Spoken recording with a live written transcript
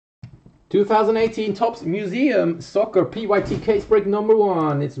2018 Topps Museum Soccer PYT case break number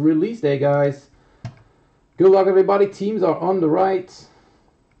 1. It's release day, guys. Good luck, everybody. Teams are on the right.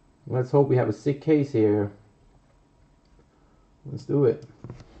 Let's hope we have a sick case here. Let's do it.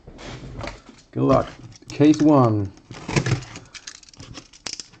 Good luck. Case 1.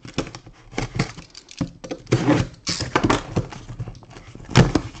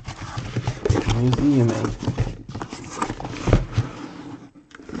 Museum, man.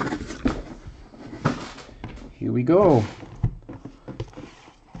 Here we go.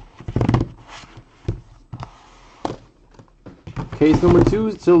 Case number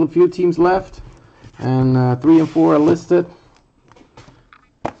 2, still a few teams left, and 3 and 4 are listed.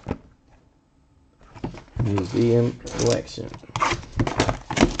 Museum collection.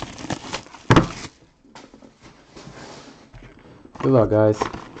 Good luck, guys.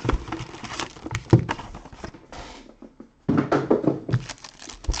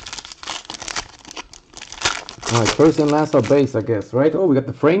 Alright, first and last are base, I guess, right? Oh, we got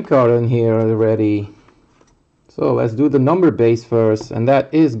the frame card in here already. So let's do the number base first, and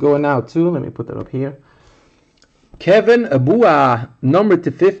that is going out to, let me put that up here, Kevin Abua, number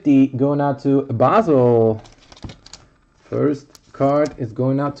to 50, going out to Basel. First card is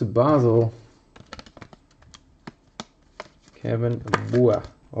going out to Basel. Kevin Abua,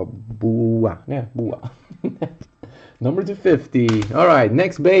 or Bua, yeah, Bua. Number to 50. Alright,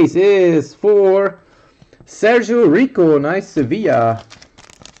 next base is for Sergio Rico, nice Sevilla.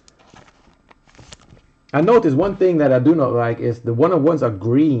 I noticed one thing that I do not like is the one-on-ones are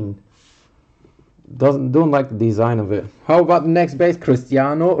green. Don't like the design of it. How about the next base?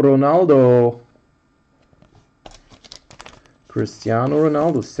 Cristiano Ronaldo. Cristiano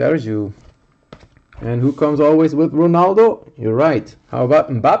Ronaldo, Sergio. And who comes always with Ronaldo? You're right. How about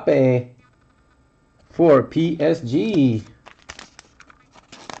Mbappe for PSG?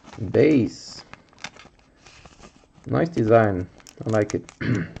 Base. Nice design. I like it.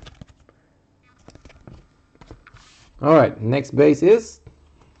 Alright, next base is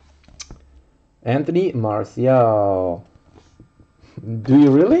Anthony Martial. Do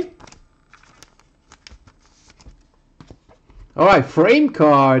you really? Alright, frame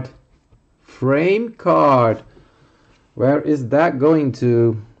card. Frame card. Where is that going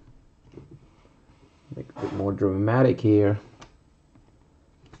to? Make it a bit more dramatic here.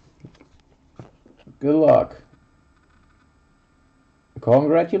 Good luck.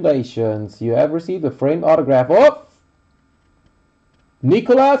 Congratulations. You have received a framed autograph of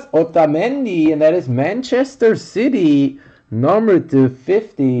Nicolas Otamendi, and that is Manchester City, number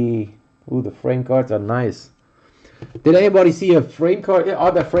 250. Ooh, the frame cards are nice. Did anybody see a frame card?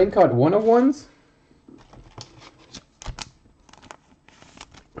 Are the frame card one-of-ones?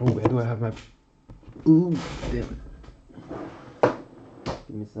 Oh, where do I have my... Ooh, damn it. Give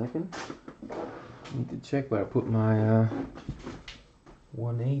me a second. I need to check where I put my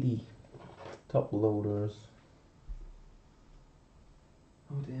 180 top loaders.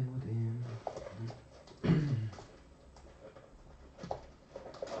 Oh damn, oh damn.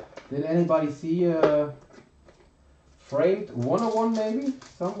 Did anybody see a framed 101 maybe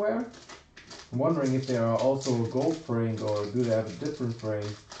somewhere? I'm wondering if they are also gold framed or do they have a different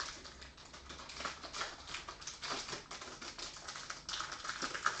frame?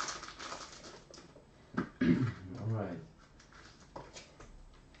 Alright.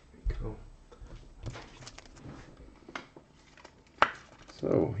 Cool.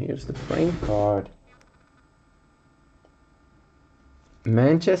 So here's the frame card.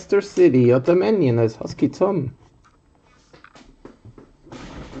 Manchester City, Otamendi, and that's Husky Tom.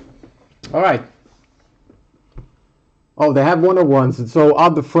 Alright. Oh, they have one-on-ones. So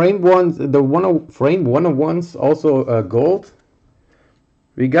are the framed ones, the framed one-on-ones also gold?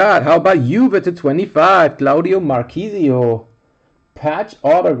 We got, how about Juve to 25, Claudio Marchisio. Patch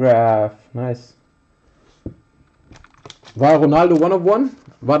autograph. Nice. War Ronaldo one-of-one?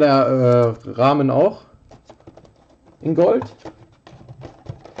 War der Rahmen auch in Gold?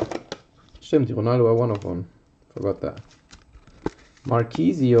 Stimmt, Ronaldo war one-of-one. Forgot that.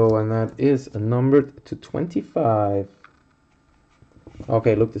 Marchisio, and that is numbered to 25.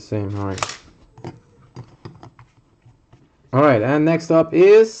 Okay, look the same. Alright. Alright, and next up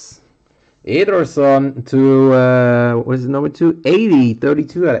is Ederson to, what is it, number 2? 80.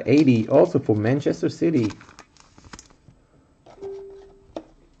 32 out of 80. Also for Manchester City.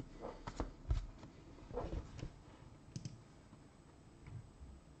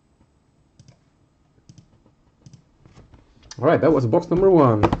 Alright, that was box number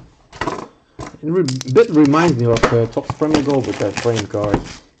 1. It bit reminds me of Topps Premier Gold with that frame card.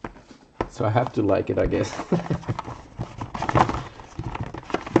 So I have to like it, I guess.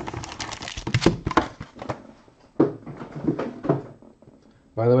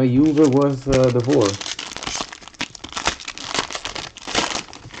 By the way, Juve was the four.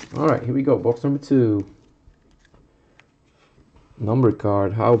 Alright, here we go. Box number 2. Number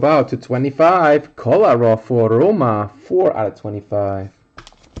card. How about to 25? Kolarov for Roma. 4 out of 25.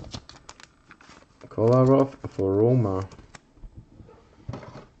 Kolarov for Roma.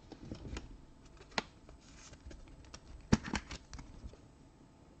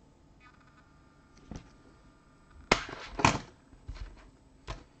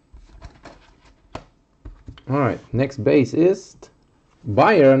 Alright, next base is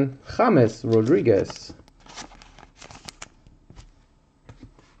Bayern, James Rodriguez.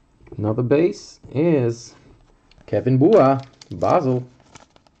 Another base is Kevin Bua, Basel.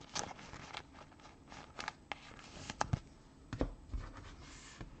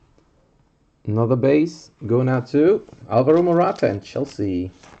 Another base going out to Alvaro Morata and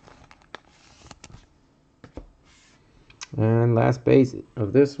Chelsea. And last base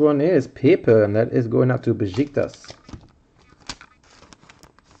of this one is Pepe, and that is going out to Besiktas.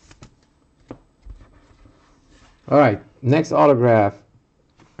 Alright, next autograph.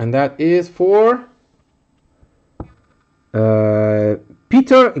 And that is for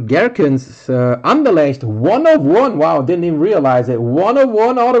Peter Gerkens, Anderlecht, 1 of 1. Wow, didn't even realize it. 1 of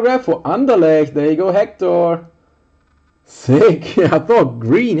 1 autograph for Anderlecht. There you go, Hector. Sick. I thought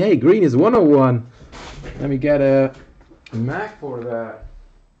green. Hey, green is 1 of 1. Let me get a Mac for that.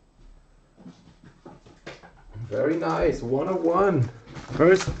 Very nice. 1 of 1.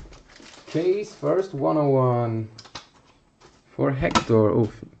 First case, first 1 of 1. For Hector. Oh,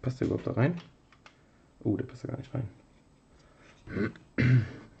 passt der überhaupt da rein? Oh, der passt da gar nicht rein.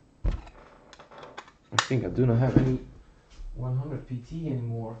 I think I do not have any 100 PT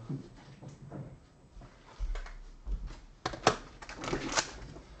anymore.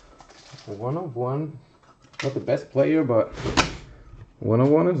 For 1 of 1. Not the best player, but 1 of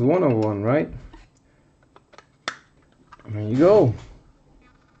 1 is 1 of 1, right? There you go.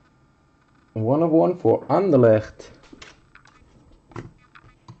 1 of 1 for Anderlecht.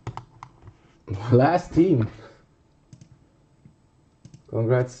 Last team.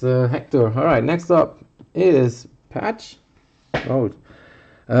 Congrats, Hector. Alright, next up is patch. Oh,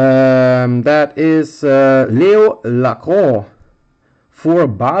 that is Leo Lacroix for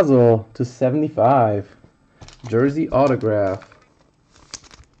Basel to 75. Jersey autograph.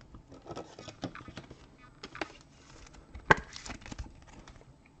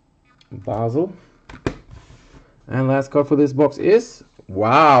 Basel. And last card for this box is,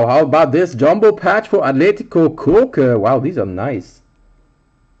 wow, how about this jumbo patch for Atletico Koke? Wow, these are nice.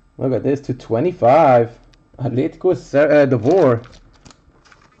 Look at this, to 25. Atletico Devor.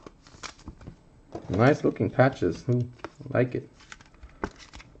 Nice looking patches. I like it.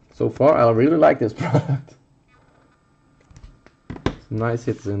 So far, I really like this product. Some nice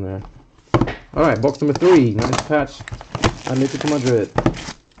hits in there. Alright, box number 3. Nice patch. Atletico Madrid.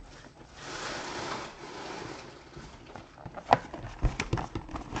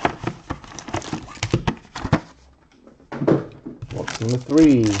 Box number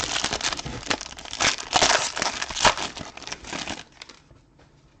 3.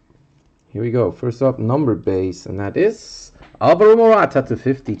 Here we go. First up, number base, and that is Alvaro Morata to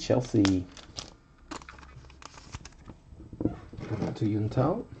 50, Chelsea. To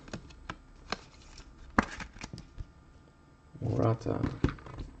Yuntal. Morata.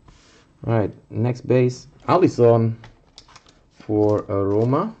 Alright, next base, Alisson for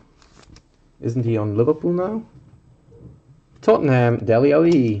Roma. Isn't he on Liverpool now? Tottenham, Dele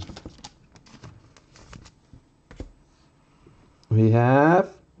Alli. We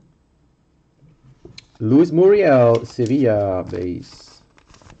have Luis Muriel, Sevilla base.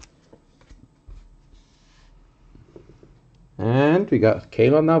 And we got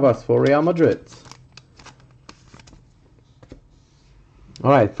Keylor Navas for Real Madrid.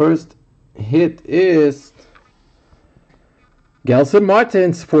 Alright, first hit is Gelson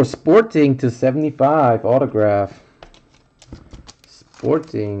Martins for Sporting to 75 autograph.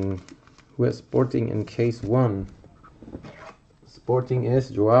 Sporting. Who has Sporting in case 1? Sporting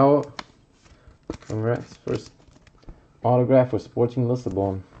is Joao. Congrats. First autograph for Sporting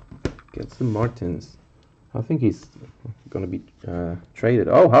Lisbon. Gelson Martins. I think he's going to be traded.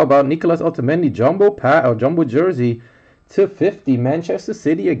 Oh, how about Nicolas Otamendi jumbo jersey to 50, Manchester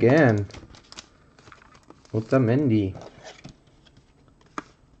City again. Otamendi.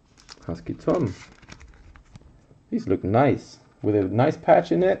 Husky Tom. These look nice with a nice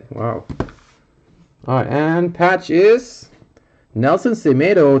patch in it. Wow. All right, and patch is Nelson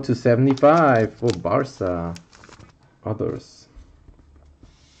Semedo to 75 for Barca. Others.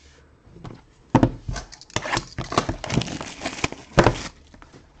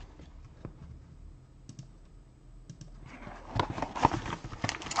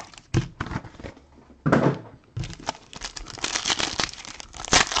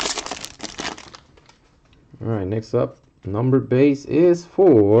 All right, next up, number base is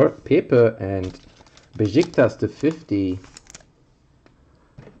for Pepe and Besiktas to 50.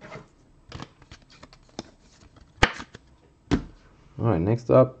 All right, next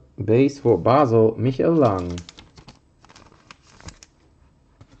up, base for Basel, Michael Lang.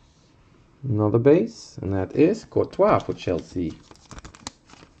 Another base, and that is Courtois for Chelsea.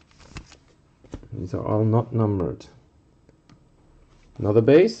 These are all not numbered. Another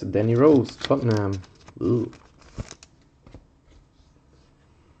base, Danny Rose, Tottenham. Ooh.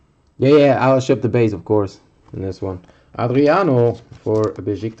 Yeah, I'll ship the base, of course, in this one. Adriano for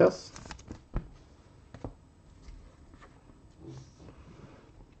Besiktas.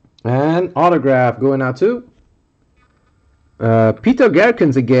 And autograph going out to Peter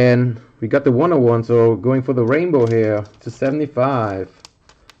Gerkens again. We got the 101, so going for the rainbow here to 75.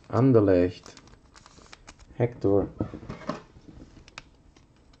 Anderlecht. Hector.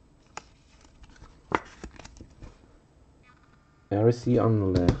 RC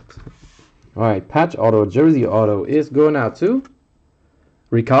Anderlecht. Alright, patch auto, jersey auto is going out to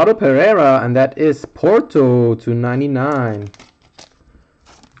Ricardo Pereira, and that is Porto to 99.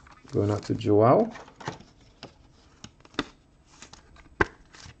 Going out to Joao.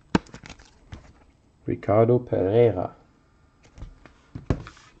 Ricardo Pereira.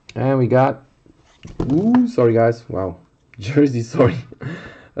 And we got, ooh, sorry guys, wow, jersey, sorry.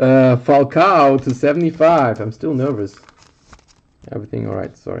 Falcao to 75. I'm still nervous. Everything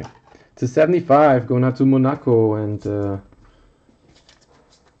alright, sorry. To 75, going out to Monaco, and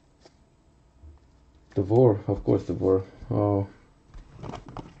Devor, of course, Devor. Oh.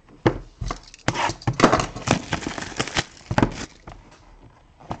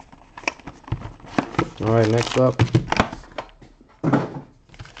 Alright, next up.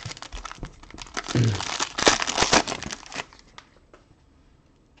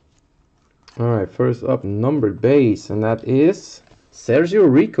 Alright, first up, numbered base, and that is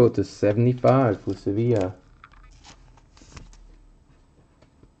Sergio Rico to 75 for Sevilla.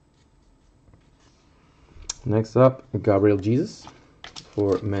 Next up, Gabriel Jesus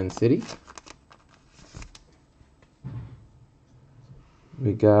for Man City.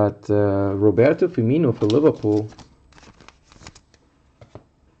 We got Roberto Firmino for Liverpool.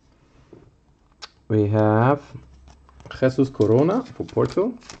 We have Jesus Corona for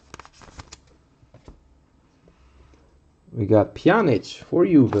Porto. We got Pjanic for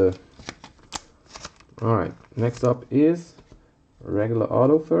Juve. Alright, next up is regular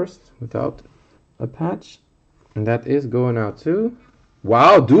auto first, without a patch. And that is going out to,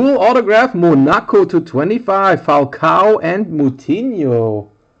 wow, dual autograph Monaco to 25, Falcao and Moutinho.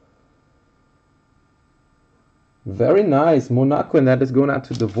 Very nice, Monaco, and that is going out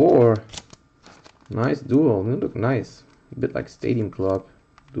to Devor. Nice dual, they look nice. A bit like Stadium Club,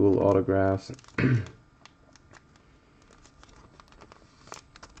 dual autographs.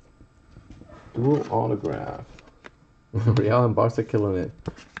 Dual autograph. Real and Barca killing it.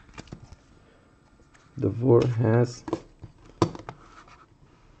 Devor has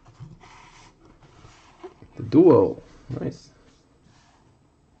the duo. Nice.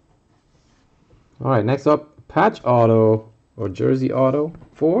 Alright, next up, patch auto or jersey auto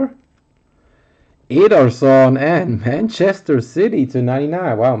for Ederson and Manchester City to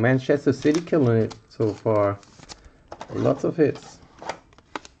 99. Wow, Manchester City killing it so far. Lots of hits.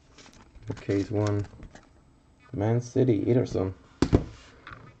 Case one, Man City, Ederson.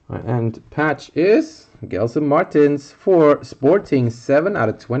 And patch is Gelson Martins for Sporting, 7 out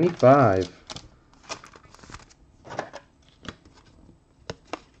of 25.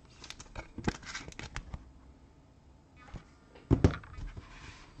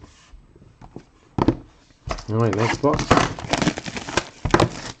 Alright, next box.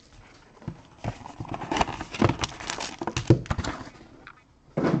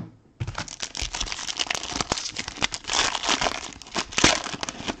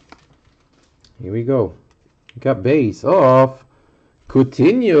 Here we go. We got base of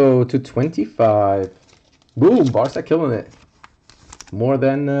Coutinho to 25. Boom, Barca killing it. More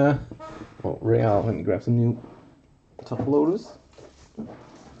than Real. Let me grab some new top loaders.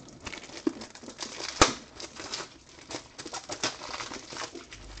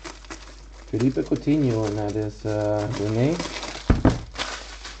 Felipe Coutinho, and that is Rene.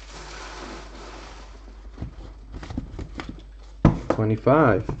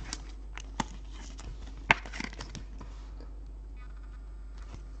 $25.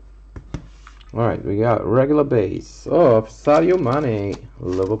 Alright, we got regular base of Sadio Mane,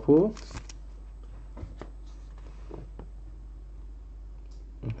 Liverpool.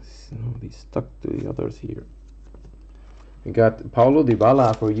 I'll be stuck to the others here. We got Paulo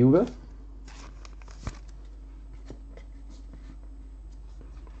Dybala for Juve.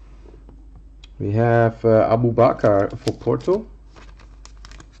 We have Abu Bakar for Porto.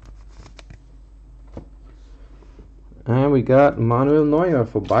 And we got Manuel Neuer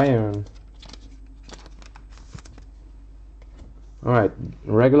for Bayern. Alright,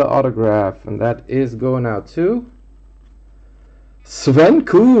 regular autograph, and that is going out to Sven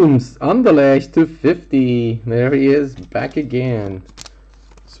Coombs, Anderlecht to 50. There he is, back again.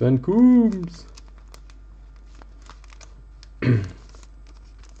 Sven Coombs.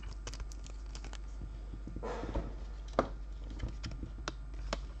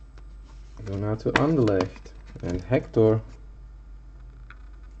 Going out to Anderlecht. And Hector.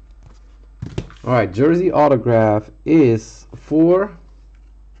 Alright, jersey autograph is for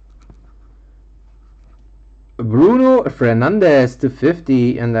Bruno Fernandes to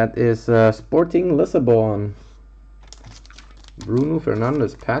 50, and that is Sporting Lisbon. Bruno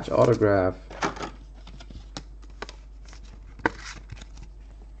Fernandes patch autograph.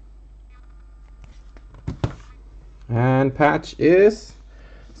 And patch is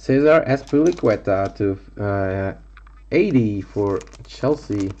Cesar Azpilicueta to 80 for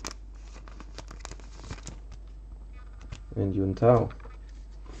Chelsea. And Juntao.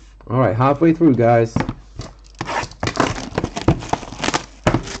 Alright, halfway through, guys.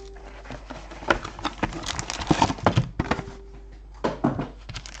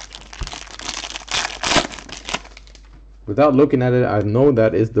 Without looking at it, I know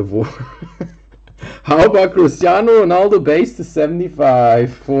that is the war. How about Cristiano Ronaldo base to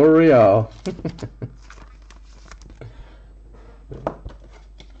 75 for Real?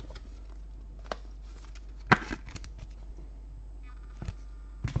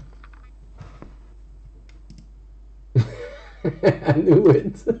 I knew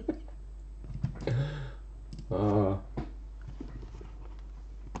it.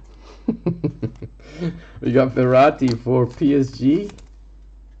 We got Verratti for PSG.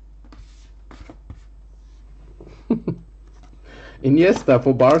 Iniesta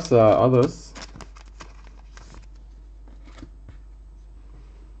for Barca, others.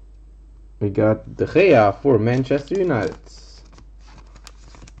 We got De Gea for Manchester United.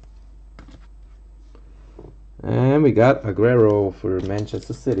 And we got Aguero for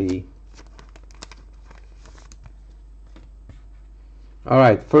Manchester City.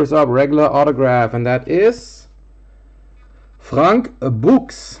 Alright, first up, regular autograph, and that is Frank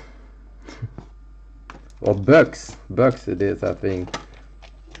Bucks. Or Bucks. Bucks it is, I think.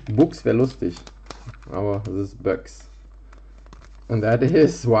 Bucks wäre lustig. Aber this is Bucks. And that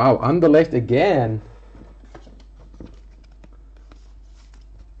is, wow, Anderlecht again.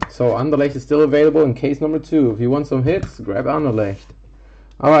 So Anderlecht is still available in case number 2. If you want some hits, grab Anderlecht.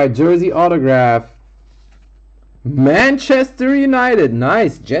 Alright, jersey autograph. Manchester United.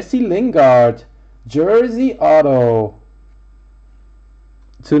 Nice. Jesse Lingard. Jersey auto.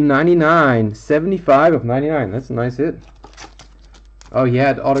 To 99. 75 of 99. That's a nice hit. Oh, he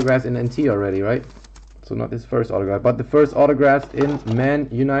had autographs in NT already, right? So not his first autograph, but the first autographs in Man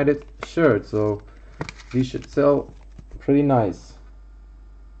United shirt. So these should sell pretty nice.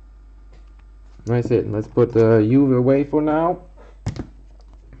 Nice hit. Let's put Juve away for now.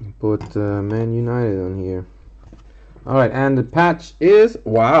 Put Man United on here. Alright, and the patch is,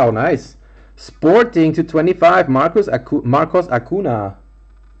 wow, nice. Sporting to 25, Marcos Acuna.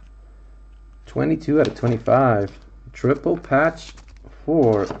 22 out of 25. Triple patch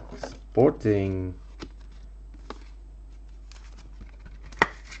for Sporting.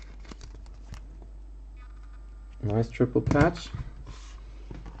 Nice triple patch.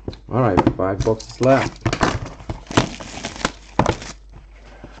 Alright, 5 boxes left.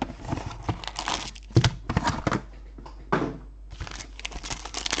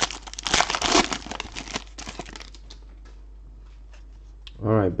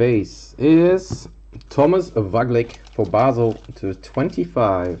 Alright, base is Thomas Vaglik for Basel to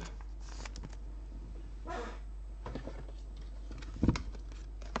 25.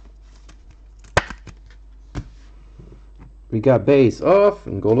 We got base of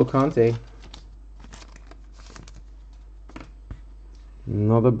N'Golo Kante.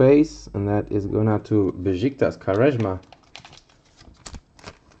 Another base, and that is going out to Besiktas Quaresma.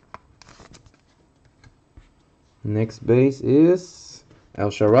 Next base is El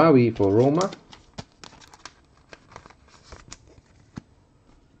Shaarawy for Roma.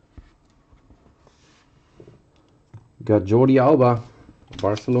 Got Jordi Alba,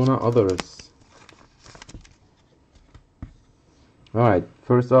 Barcelona others. Alright,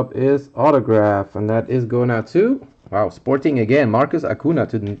 first up is autograph, and that is going out to, wow, Sporting again, Marcos Acuna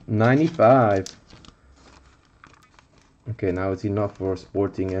to 95. Okay, now it's enough for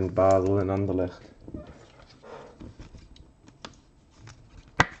Sporting and Basel and Anderlecht.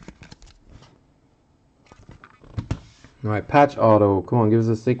 All right, patch auto. Come on, give us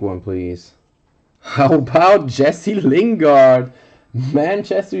a sick one, please. How about Jesse Lingard?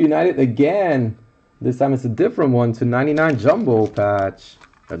 Manchester United again. This time it's a different one, to 99 jumbo patch.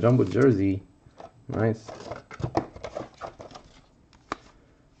 A jumbo jersey. Nice.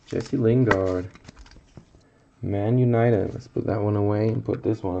 Jesse Lingard. Man United. Let's put that one away and put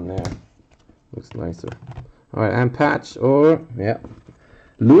this one there. Looks nicer. Alright, and patch or, yeah.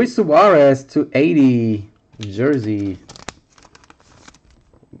 Luis Suarez to 80 jersey.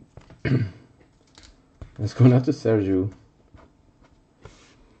 Let's go now to Sergio.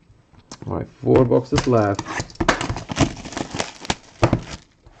 Alright, 4 boxes left.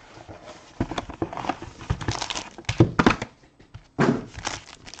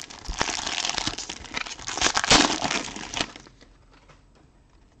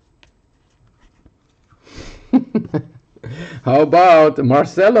 How about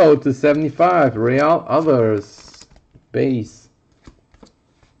Marcelo to 75, Real Others base.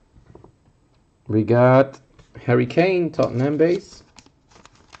 We got Harry Kane, Tottenham base.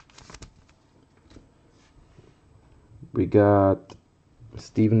 We got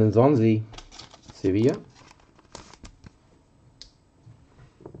Steven Nzonzi, Sevilla.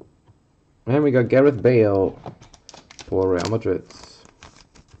 And we got Gareth Bale for Real Madrid.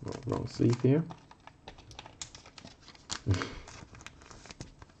 Oh, wrong sleeve here.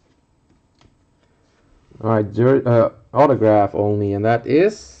 Alright, autograph only, and that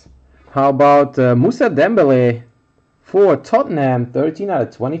is, how about Moussa Dembele for Tottenham, 13 out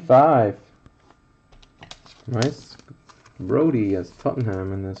of 25. Nice. Brody as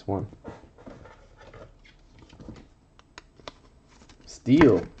Tottenham in this one.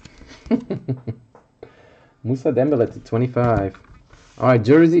 Steal. Moussa Dembele to 25. Alright,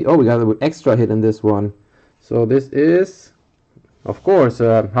 jersey. Oh, we got an extra hit in this one. So this is, of course,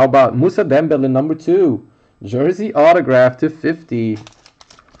 how about Moussa Dembele number 2. Jersey autograph to 50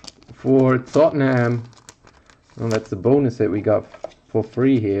 for Tottenham. Oh, that's the bonus that we got for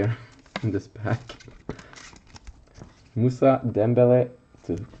free here in this pack. Moussa Dembele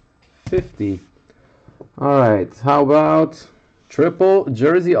to 50. Alright, how about triple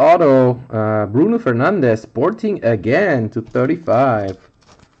jersey auto, Bruno Fernandes, Sporting again to 35.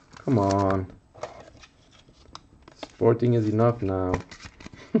 Come on. Sporting is enough now.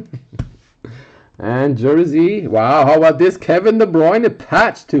 And jersey, wow, how about this? Kevin De Bruyne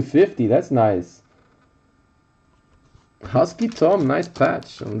patch to 50. That's nice. Husky Tom, nice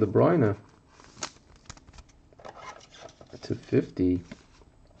patch on De Bruyne to 50.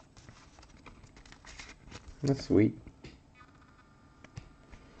 That's sweet.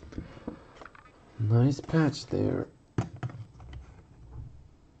 Nice patch there.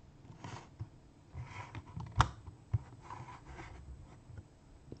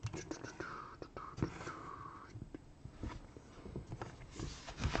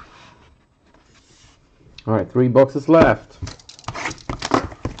 All right, 3 boxes left.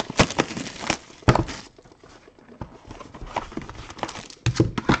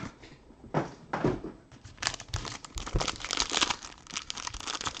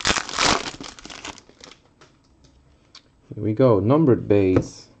 Here we go, numbered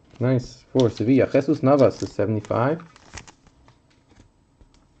base. Nice, for Sevilla, Jesus Navas to 75.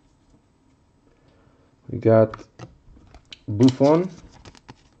 We got Buffon.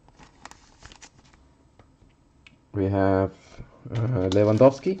 We have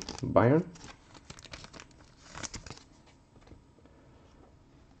Lewandowski, Bayern.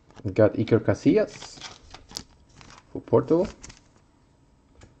 We got Iker Casillas for Porto.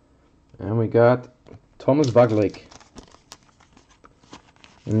 And we got Thomas Vaglik.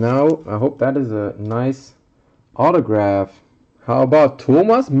 And now, I hope that is a nice autograph. How about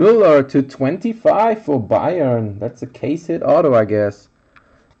Thomas Müller to 25 for Bayern? That's a case hit auto, I guess.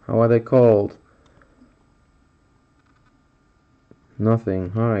 How are they called?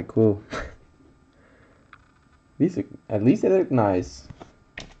 Nothing. Alright, cool. These are, at least they look nice.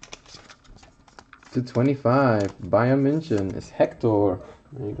 To 25. Bayern München is Hector.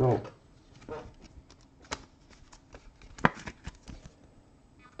 There you go.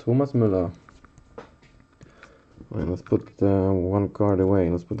 Thomas Müller. Alright, let's put one card away.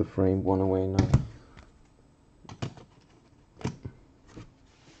 Let's put the framed one away now.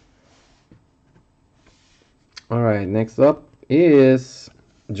 Alright, next up is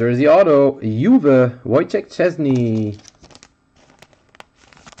jersey auto, Juve, Wojciech Szczesny.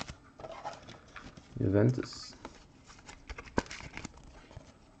 Juventus.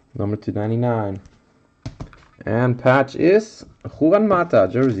 Number 299. And patch is Juan Mata,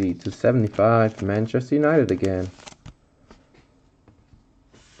 jersey to 75, Manchester United again.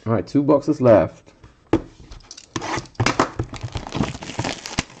 Alright, 2 boxes left.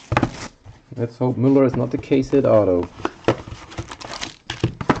 Let's hope Müller is not the case hit auto.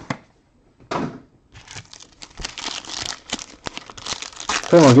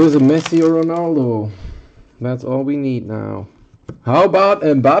 Come on, give us a Messi or Ronaldo. That's all we need now. How about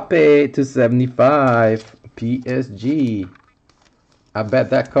Mbappe to 75 PSG? I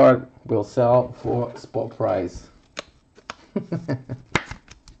bet that card will sell for spot price.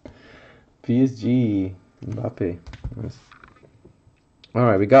 PSG, Mbappe. Nice. All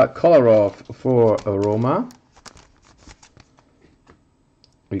right, we got Kolarov for Roma.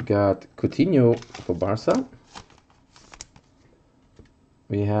 We got Coutinho for Barca.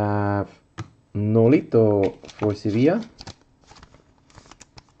 We have Nolito for Sevilla.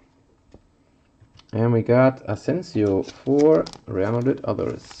 And we got Asensio for Real Madrid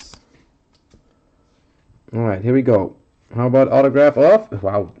others. All right, here we go. How about autograph of,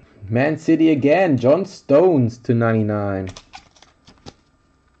 wow, Man City again, John Stones to 99.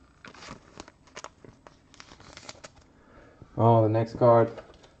 Oh, the next card.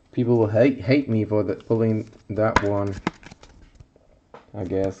 People will hate me for pulling that one, I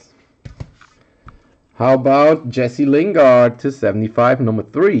guess. How about Jesse Lingard to 75, number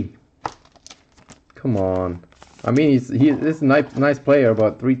 3? Come on. I mean, he's a nice player,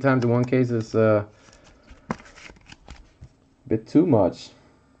 but 3 times in one case is a bit too much.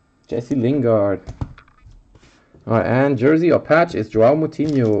 Jesse Lingard. All right, and jersey or patch is João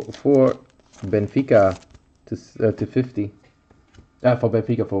Moutinho for Benfica to 50. For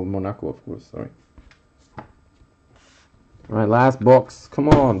Benfica, for Monaco, of course. Sorry. All right, last box. Come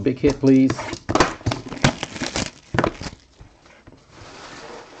on, big hit, please.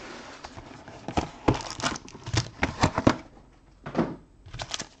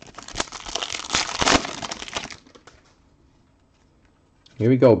 Here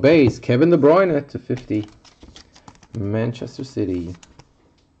we go. Base, Kevin De Bruyne to 50. Manchester City.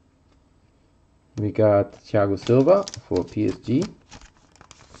 We got Thiago Silva for PSG.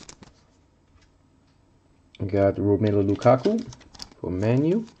 We got Romelu Lukaku for Man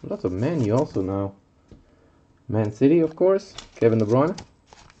U. Lots of Man U also now. Man City, of course. Kevin De Bruyne.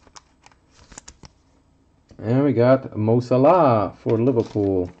 And we got Mo Salah for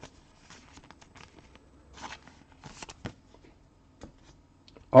Liverpool.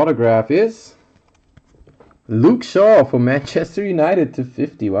 Autograph is Luke Shaw for Manchester United to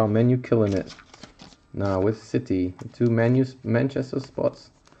 50. Wow, Man U killing it. Now with City, 2 Manchester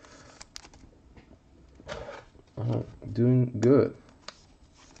spots. Doing good.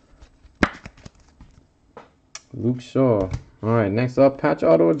 Luke Shaw. Alright, next up, patch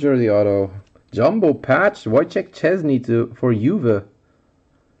auto or jersey auto? Jumbo patch, Wojciech Szczesny for Juve.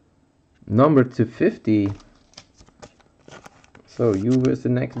 Number to 50. So Juve is the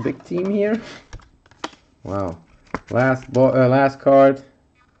next big team here. Wow. Last card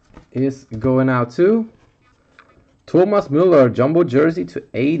is going out to Thomas Müller, jumbo jersey to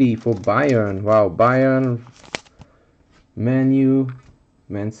 80 for Bayern. Wow, Bayern, Man U,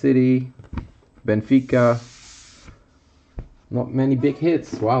 Man City, Benfica. Not many big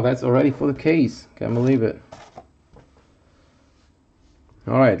hits. Wow, that's already for the case. Can't believe it.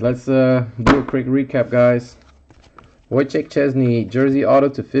 Alright, let's do a quick recap, guys. Wojciech Szczesny, jersey auto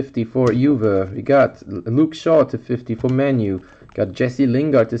to 50 for Juve. We got Luke Shaw to 50 for Man U. Got Jesse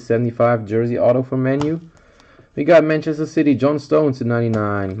Lingard to 75, jersey auto for Man U. We got Manchester City, John Stones to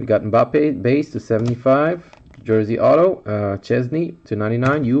 99. We got Mbappe base to 75, jersey auto. Szczesny to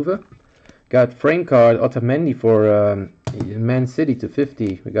 99, Juve. Got frame card Otamendi for Man City to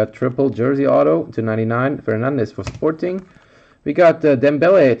 50. We got triple jersey auto to 99, Fernandes for Sporting. We got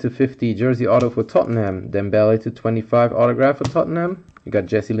Dembele to 50, jersey auto for Tottenham. Dembele to 25, autograph for Tottenham. We got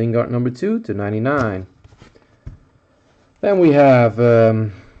Jesse Lingard number 2 to 99. Then we have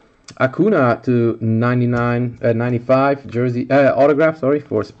Acuna to 95, jersey autograph, sorry,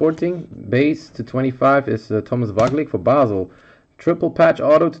 for Sporting. Base to 25 is Thomas Waglik for Basel. Triple patch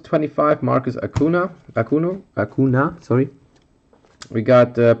auto to 25, Marcus Acuna, sorry. We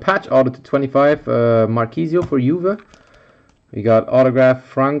got patch auto to 25, Marquisio for Juve. We got autograph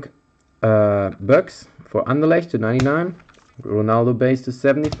Frank Bucks for Anderlecht to 99. Ronaldo base to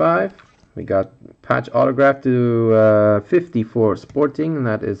 75. We got patch autograph to 50 for Sporting, and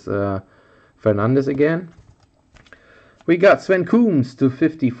that is Fernandes again. We got Sven Kooms to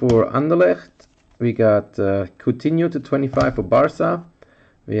 50 for Anderlecht. We got Coutinho to 25 for Barca.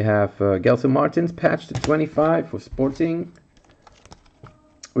 We have Gelson Martins patch to 25 for Sporting.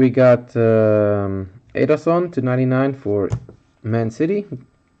 We got Ederson to 99 for Man City.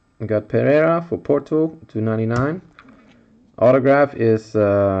 We got Pereira for Porto to 99. Autograph is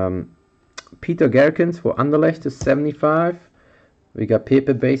Peter Gerkens for Anderlecht to 75. We got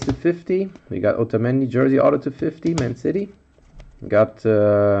Pepe base to 50. We got Otamendi jersey auto to 50, Man City. We got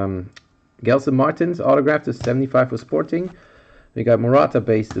Gelson Martins autograph to 75 for Sporting. We got Morata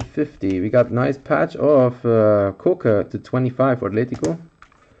base to 50. We got nice patch of Coca to 25 for Atletico.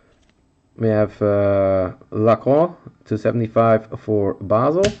 We have Lacroix to 75 for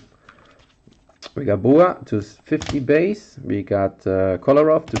Basel. We got Boa to 50 base. We got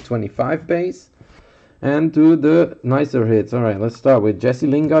Kolarov to 25 base. And to the nicer hits. All right, let's start with Jesse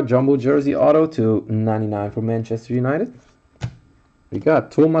Lingard, jumbo jersey auto to 99 for Manchester United. We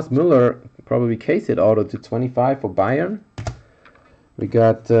got Thomas Müller, probably case hit auto to 25 for Bayern. We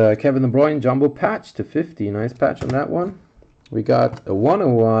got Kevin De Bruyne, jumbo patch to 50. Nice patch on that one. We got a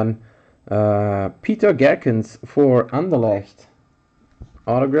 101 Peter Gerkens for Anderlecht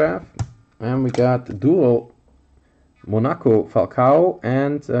autograph. And we got dual Monaco, Falcao,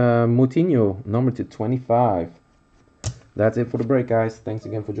 and Moutinho, number to 25. That's it for the break, guys. Thanks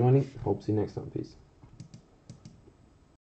again for joining. Hope to see you next time. Peace.